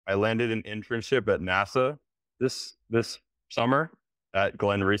I landed an internship at NASA this summer at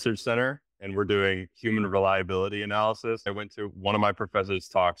Glenn Research Center, and we're doing human reliability analysis. I went to one of my professor's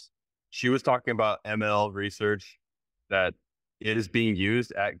talks. She was talking about ML research that is being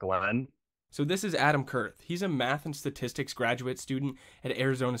used at Glenn. So this is Adam Kurth. He's a math and statistics graduate student at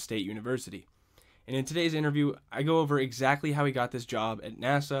Arizona State University. And in today's interview, I go over exactly how he got this job at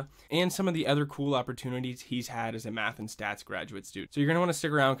NASA and some of the other cool opportunities he's had as a math and stats graduate student. So you're going to want to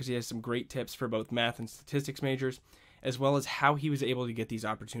stick around because he has some great tips for both math and statistics majors, as well as how he was able to get these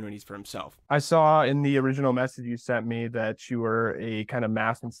opportunities for himself. I saw in the original message you sent me that you were a kind of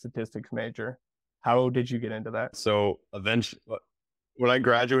math and statistics major. How did you get into that? So eventually, when I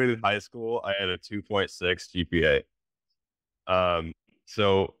graduated high school, I had a 2.6 GPA.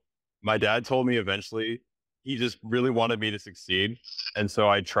 So my dad told me eventually he just really wanted me to succeed. And so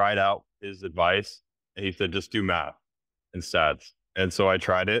I tried out his advice, and he said, just do math and stats. And so I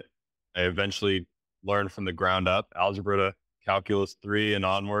tried it. I eventually learned from the ground up, algebra to calculus 3 and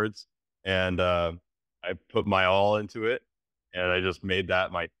onwards. And I put my all into it. And I just made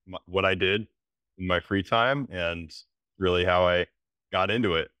that my what I did in my free time, and really how I got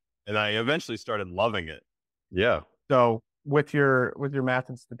into it. And I eventually started loving it. Yeah. So with your math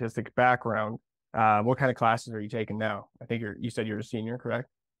and statistics background, what kind of classes are you taking now? I think you said you're a senior, correct?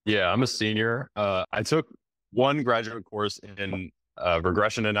 Yeah, I'm a senior. I took one graduate course in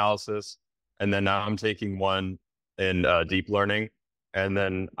regression analysis, and then now I'm taking one in deep learning. And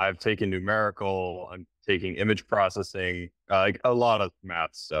then I've taken numerical, I'm taking image processing, like a lot of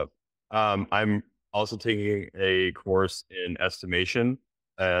math stuff. I'm also taking a course in estimation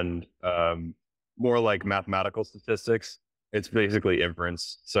and more like mathematical statistics. It's basically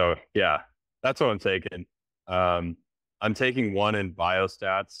inference. So yeah, that's what I'm taking. I'm taking one in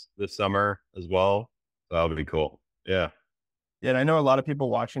biostats this summer as well. So that'll be cool. Yeah. Yeah, and I know a lot of people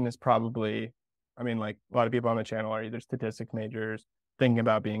watching this probably, I mean, like a lot of people on the channel are either statistics majors, thinking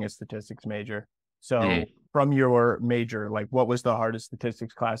about being a statistics major. So from your major, like what was the hardest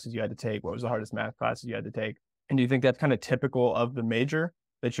statistics classes you had to take? What was the hardest math classes you had to take? And do you think that's kind of typical of the major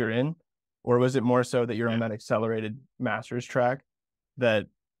that you're in? Or was it more so that you're on that accelerated master's track that,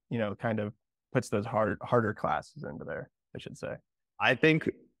 kind of puts those harder classes into there, I should say? I think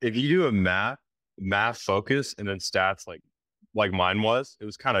if you do a math focus and then stats like mine was, it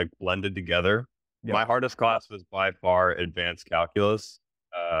was kind of blended together. Yep. My hardest class was by far advanced calculus,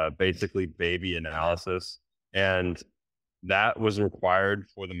 basically baby analysis. And that was required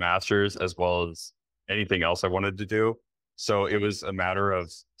for the master's as well as anything else I wanted to do. So it was a matter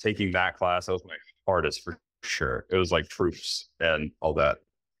of taking that class. That was my hardest for sure. It was like proofs and all that.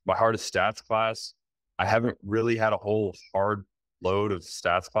 My hardest stats class, I haven't really had a whole hard load of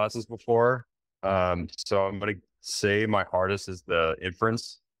stats classes before. So I'm going to say my hardest is the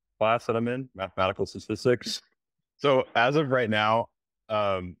inference class that I'm in, mathematical statistics. So as of right now,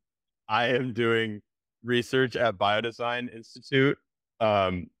 I am doing research at Biodesign Institute,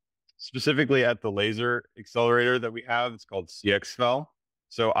 specifically at the laser accelerator that we have. It's called CXFEL.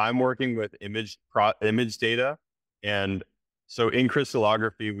 So I'm working with image data. And so in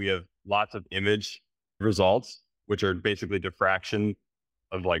crystallography, we have lots of image results, which are basically diffraction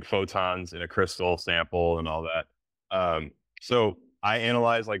of like photons in a crystal sample and all that. So I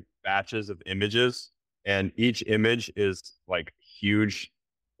analyze like batches of images, and each image is like huge,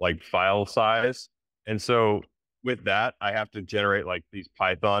 like file size. And so with that, I have to generate like these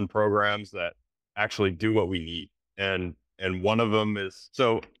Python programs that actually do what we need. And one of them is,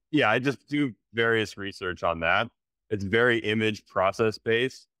 so yeah, I just do various research on that. It's very image process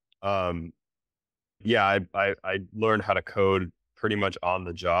based. Yeah, I learned how to code pretty much on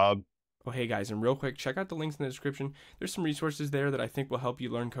the job. Oh, hey guys, and real quick, check out the links in the description. There's some resources there that I think will help you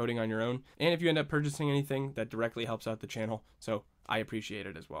learn coding on your own. And if you end up purchasing anything, that directly helps out the channel. So I appreciate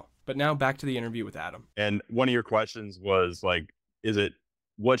it as well. But now back to the interview with Adam. And one of your questions was like,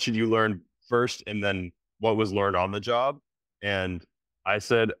 what should you learn first? And then what was learned on the job? And I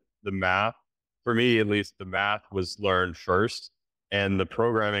said the math, for me at least, the math was learned first, and the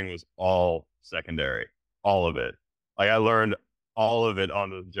programming was all secondary, all of it. Like I learned all of it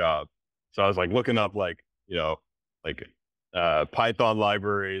on the job. So I was like looking up Python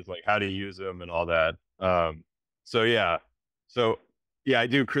libraries, like how to use them and all that. So yeah, I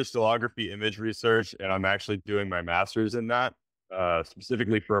do crystallography image research, and I'm actually doing my master's in that,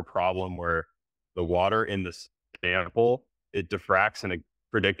 specifically for a problem where the water in the sample, it diffracts in a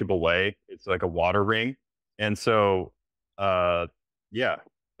predictable way. It's like a water ring. And so, yeah,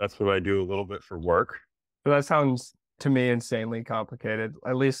 that's what I do a little bit for work. So that sounds to me insanely complicated,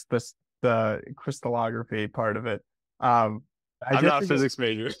 at least the crystallography part of it. I'm not a physics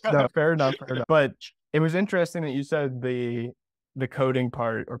major. No, fair enough, fair enough. But it was interesting that you said the coding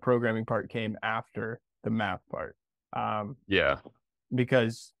part or programming part came after the math part. Yeah.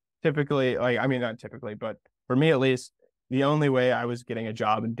 Because typically, like, I mean, not typically, but for me at least, the only way I was getting a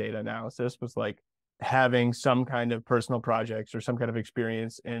job in data analysis was like having some kind of personal projects or some kind of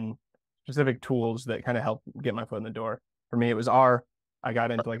experience in specific tools that kind of helped get my foot in the door. For me, it was R. I got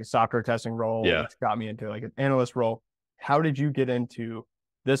into like a software testing role, Yeah. which got me into like an analyst role. How did you get into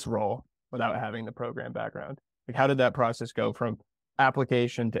this role without having the program background? Like, how did that process go from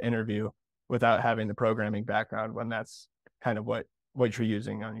application to interview without having the programming background when that's kind of what you're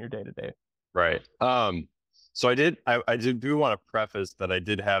using on your day to day? Right. So I do want to preface that I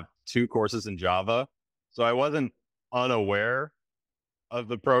did have 2 courses in Java. So I wasn't unaware of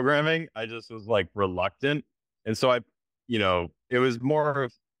the programming. I just was like reluctant. And so it was more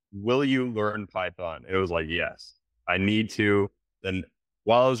of, will you learn Python? It was like, yes, I need to. Then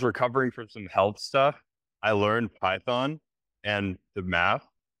while I was recovering from some health stuff, I learned Python and the math.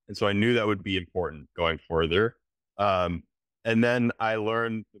 And so I knew that would be important going further. And then I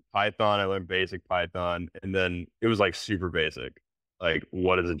learned Python, I learned basic Python, and then it was like super basic. Like,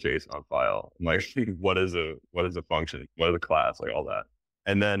 what is a JSON file? I'm like, what is a function? What is a class? Like all that.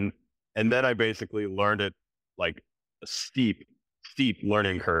 And then I basically learned it like a steep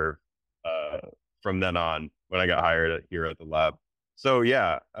learning curve from then on when I got hired here at the lab. So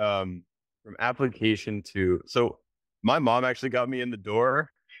yeah, from application so my mom actually got me in the door.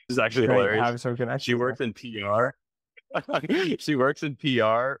 This is actually hilarious. She works in PR. She works in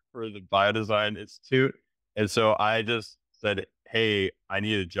PR for the Biodesign Institute. And so I just said, hey, I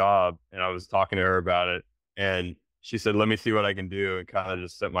need a job. And I was talking to her about it. And she said, let me see what I can do, and kind of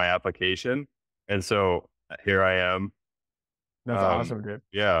just sent my application. And so here I am. That's awesome, dude.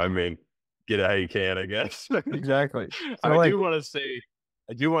 Yeah, I mean, get it how you can, I guess. Exactly. So I do want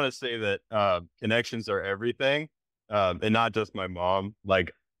to say that connections are everything. And not just my mom.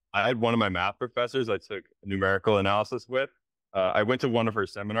 Like, I had one of my math professors I took numerical analysis with. I went to one of her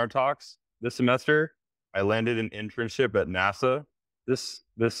seminar talks this semester. I landed an internship at NASA this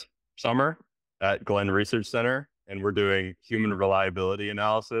summer at Glenn Research Center, and we're doing human reliability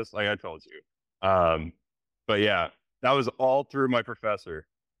analysis, like I told you. But yeah, that was all through my professor.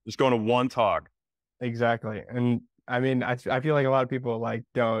 Just going to one talk. Exactly. And I mean, I feel like a lot of people like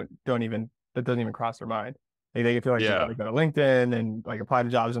don't even, that doesn't even cross their mind. Like, they feel like you gotta go to LinkedIn and like apply to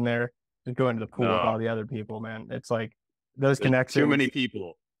jobs in there, just go into the pool with all the other people, man. It's like those connections. Too many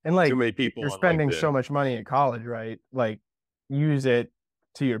people. And like, too many people. You're spending so much money at college, right? Like, use it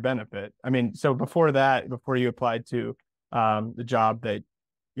to your benefit. I mean, so before you applied to the job that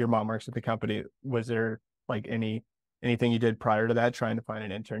your mom works at the company, was there like anything you did prior to that, trying to find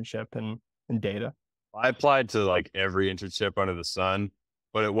an internship in data? I applied to like every internship under the sun,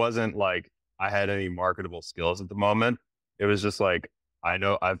 but it wasn't like I had any marketable skills at the moment. It was just like, I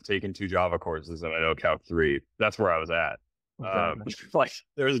know I've taken 2 Java courses and I know Calc 3. That's where I was at. Exactly. Like,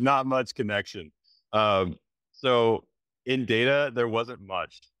 there's not much connection. So in data, there wasn't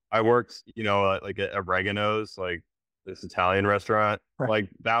much. I worked, like at Oregano's, like this Italian restaurant. Right. Like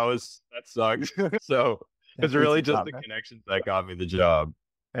that sucked. So it's really just the connections that got me the job.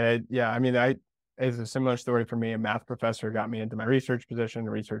 Yeah, I mean, it's a similar story for me. A math professor got me into my research position. The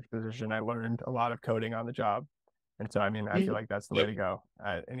research position, I learned a lot of coding on the job. And so, I mean, I feel like that's the way to go.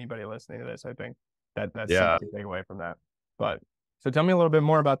 Anybody listening to this, I think that's something to take away from that. But so tell me a little bit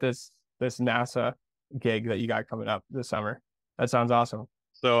more about this NASA gig that you got coming up this summer. That sounds awesome.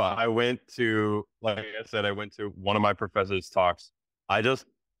 So I went to, like I said, one of my professor's talks.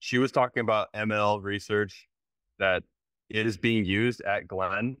 She was talking about ML research that is being used at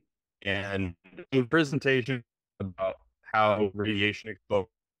Glenn, and a presentation about how radiation exposure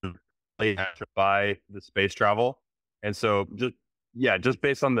by the space travel. And so just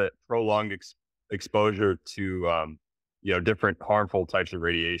based on the prolonged exposure to different harmful types of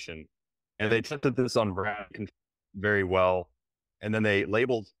radiation. And they tested this on rat very well. And then they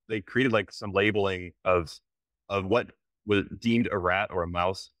created like some labeling of what was deemed a rat or a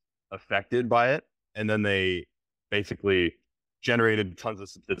mouse affected by it. And then they basically generated tons of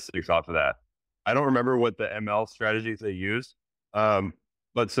statistics off of that. I don't remember what the ML strategies they used.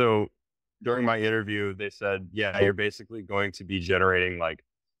 But so during my interview, they said, yeah, you're basically going to be generating like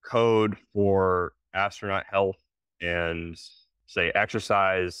code for astronaut health and say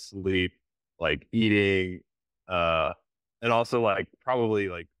exercise, sleep, like eating, and also like probably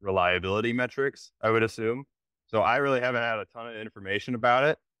like reliability metrics, I would assume. So I really haven't had a ton of information about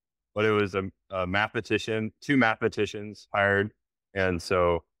it, but it was a mathematician, 2 mathematicians hired. And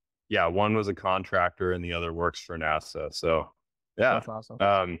so, yeah, one was a contractor and the other works for NASA. So Yeah. That's awesome.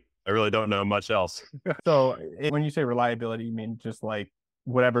 I really don't know much else. So when you say reliability, you mean just like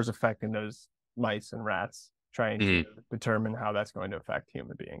whatever's affecting those mice and rats, trying to determine how that's going to affect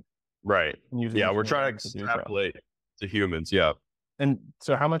human beings. Right. Using Yeah, we're machine trying learning to to do so. extrapolate to humans. Yeah. And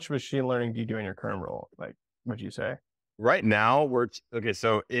so how much machine learning do you do in your current role? Like, what'd you say? Right now, okay.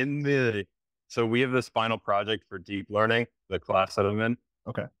 So we have this final project for deep learning, the class that I'm in.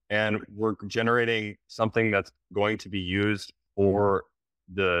 Okay. And we're generating something that's going to be used for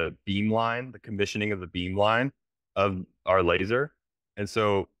the beamline, the commissioning of the beamline of our laser. And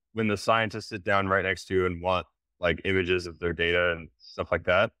so when the scientists sit down right next to you and want like images of their data and stuff like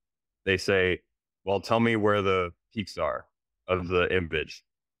that, they say, well, tell me where the peaks are of the image.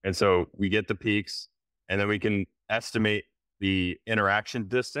 And so we get the peaks, and then we can estimate the interaction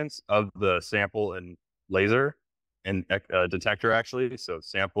distance of the sample and laser and detector, actually. So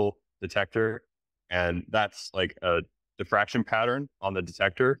sample, detector, and that's like a diffraction pattern on the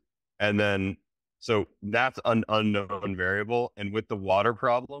detector. And then, so that's an unknown variable. And with the water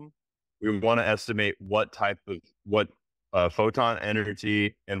problem, we want to estimate what photon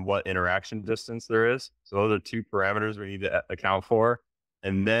energy and what interaction distance there is. So those are two parameters we need to account for.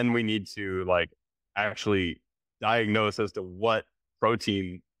 And then we need to like actually diagnose as to what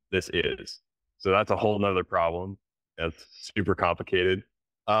protein this is. So that's a whole nother problem. That's super complicated.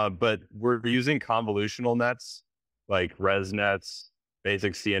 But we're using convolutional nets like ResNets,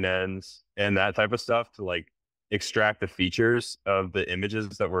 basic CNNs, and that type of stuff to like extract the features of the images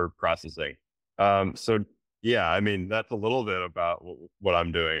that we're processing. So yeah, I mean, that's a little bit about what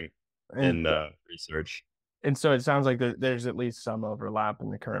I'm doing in research. And so it sounds like there's at least some overlap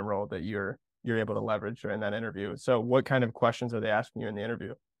in the current role that you're able to leverage during that interview. So what kind of questions are they asking you in the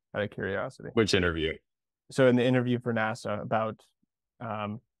interview, out of curiosity? Which interview? So in the interview for NASA about,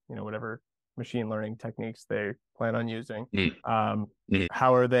 whatever machine learning techniques they plan on using,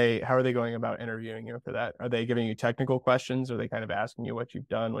 how are they going about interviewing you for that? Are they giving you technical questions? Or are they kind of asking you what you've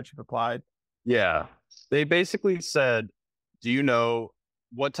done, what you've applied? Yeah, they basically said, do you know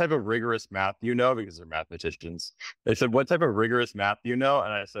what type of rigorous math do you know? Because they're mathematicians. They said, what type of rigorous math do you know?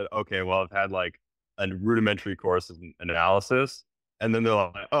 And I said, okay, well, I've had like a rudimentary course in analysis. And then they're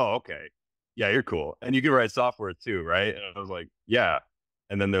like, oh, okay. Yeah, you're cool. And you can write software too, right? And I was like, yeah.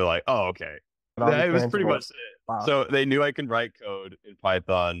 And then they're like, oh, okay. It was pretty much it. Wow. So they knew I can write code in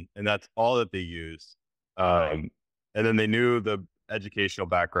Python, and that's all that they used. And then they knew the educational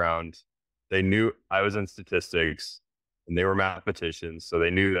background. They knew I was in statistics, and they were mathematicians. So they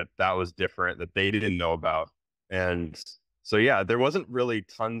knew that that was different, that they didn't know about. And so, yeah, there wasn't really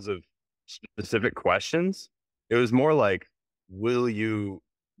tons of specific questions. It was more like, do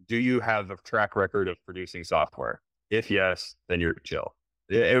you have a track record of producing software? If yes, then you're chill.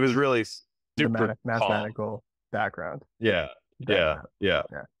 It was really super mathematical background. Yeah.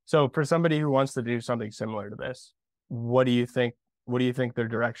 So for somebody who wants to do something similar to this, what do you think their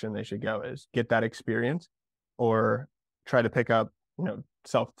direction they should go is? Get that experience, or try to pick up,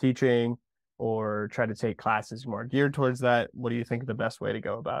 self-teaching, or try to take classes more geared towards that? What do you think the best way to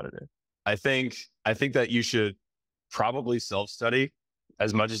go about it is? I think that you should probably self-study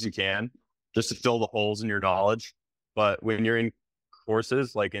as much as you can, just to fill the holes in your knowledge. But when you're in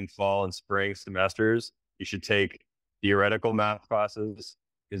courses like in fall and spring semesters, you should take theoretical math classes,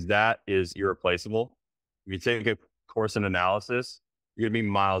 because that is irreplaceable. If you take a course in analysis, you're gonna be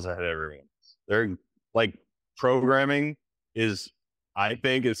miles ahead of everyone. They're like, programming is, I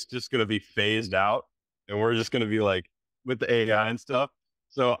think, it's just gonna be phased out, and we're just gonna be like with the AI and stuff.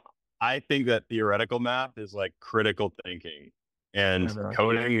 So I think that theoretical math is like critical thinking, and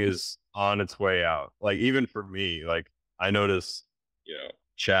coding is on its way out. Like, even for me, like, I notice,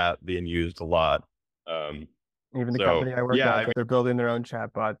 chat being used a lot. Even the company I work at, they're building their own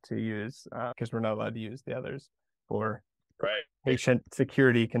chatbot to use, because we're not allowed to use the others for patient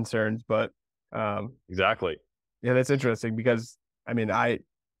security concerns. But exactly. Yeah, that's interesting, because I mean, I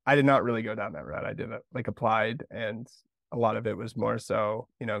did not really go down that route. I did like applied, and a lot of it was more so,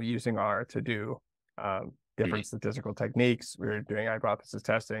 using R to do different statistical techniques. We were doing hypothesis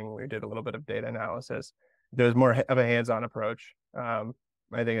testing. We did a little bit of data analysis. There was more of a hands-on approach.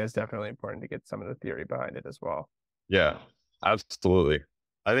 I think it's definitely important to get some of the theory behind it as well. Yeah, absolutely.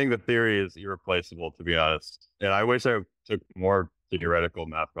 I think the theory is irreplaceable, to be honest. And I wish I took more theoretical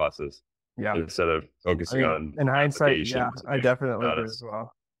math classes. Yeah. Instead of focusing on in hindsight. Yeah, I definitely do as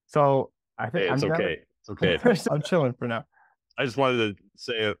well. So I think it's okay. It's okay. I'm chilling for now. I just wanted to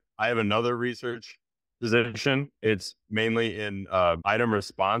say I have another research position. It's mainly in item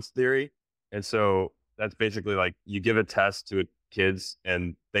response theory. And so that's basically like, you give a test to kids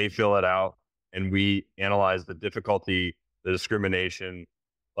and they fill it out, and we analyze the difficulty the discrimination,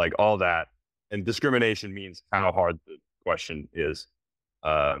 like all that. And discrimination means how hard the question is.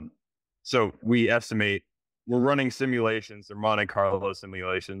 So we estimate, we're running simulations, they're Monte Carlo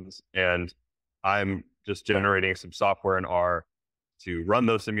simulations, and I'm just generating some software in R to run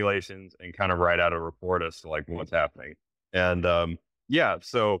those simulations and kind of write out a report as to like what's happening. And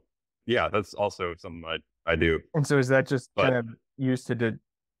that's also something I do. And so is that just kind of used to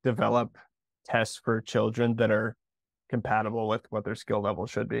develop tests for children that are compatible with what their skill level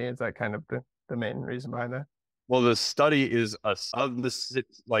should be? Is that kind of the main reason behind that? Well, the study is of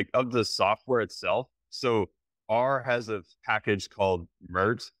the software itself. So R has a package called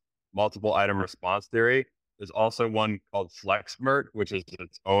MERT, multiple item response theory. There's also one called FlexMERT, which is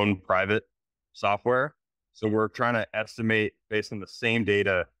its own private software. So we're trying to estimate based on the same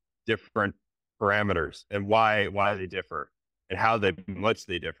data, different parameters and why they differ and how much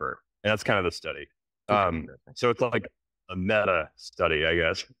they differ. And that's kind of the study. So it's like a meta study, I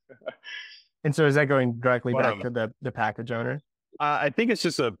guess. And so is that going directly back to the package owner? I think it's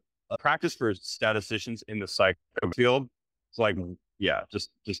just a practice for statisticians in the psych field. It's like, yeah,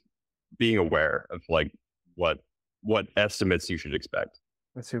 just being aware of like what estimates you should expect.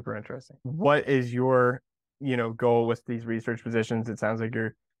 That's super interesting. What is your, goal with these research positions? It sounds like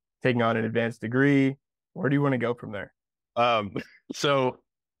you're taking on an advanced degree. Where do you want to go from there? So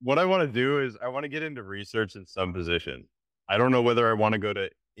what I want to do is I want to get into research in some position. I don't know whether I want to go to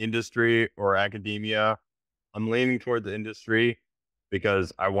industry or academia. I'm leaning toward the industry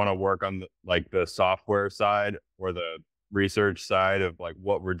because I want to work on the software side or the research side of like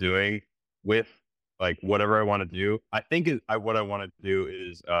what we're doing with like whatever I want to do. I think what I want to do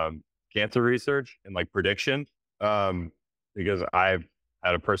is cancer research and like prediction, because I've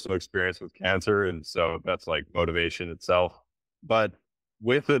had a personal experience with cancer, and so that's like motivation itself. But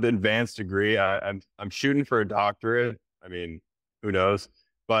with an advanced degree, I'm shooting for a doctorate. I mean, who knows?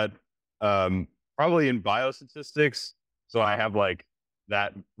 But probably in biostatistics. So I have like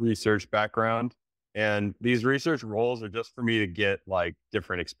that research background, and these research roles are just for me to get like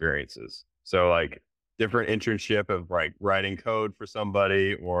different experiences. So like different internship of like writing code for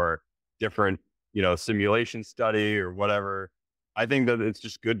somebody or different, simulation study or whatever. I think that it's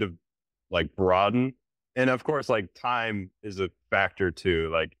just good to like broaden. And of course, like time is a factor too.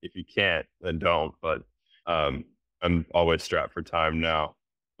 Like if you can't, then don't. But I'm always strapped for time now.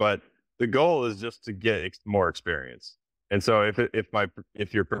 But the goal is just to get more experience. And so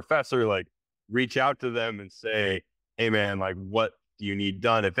if your professor like reach out to them and say, hey man, like what do you need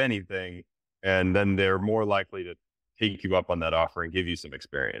done, if anything? And then they're more likely to take you up on that offer and give you some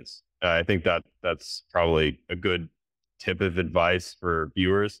experience. I think that's probably a good tip of advice for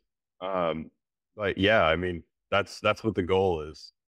viewers. But yeah, I mean, that's what the goal is.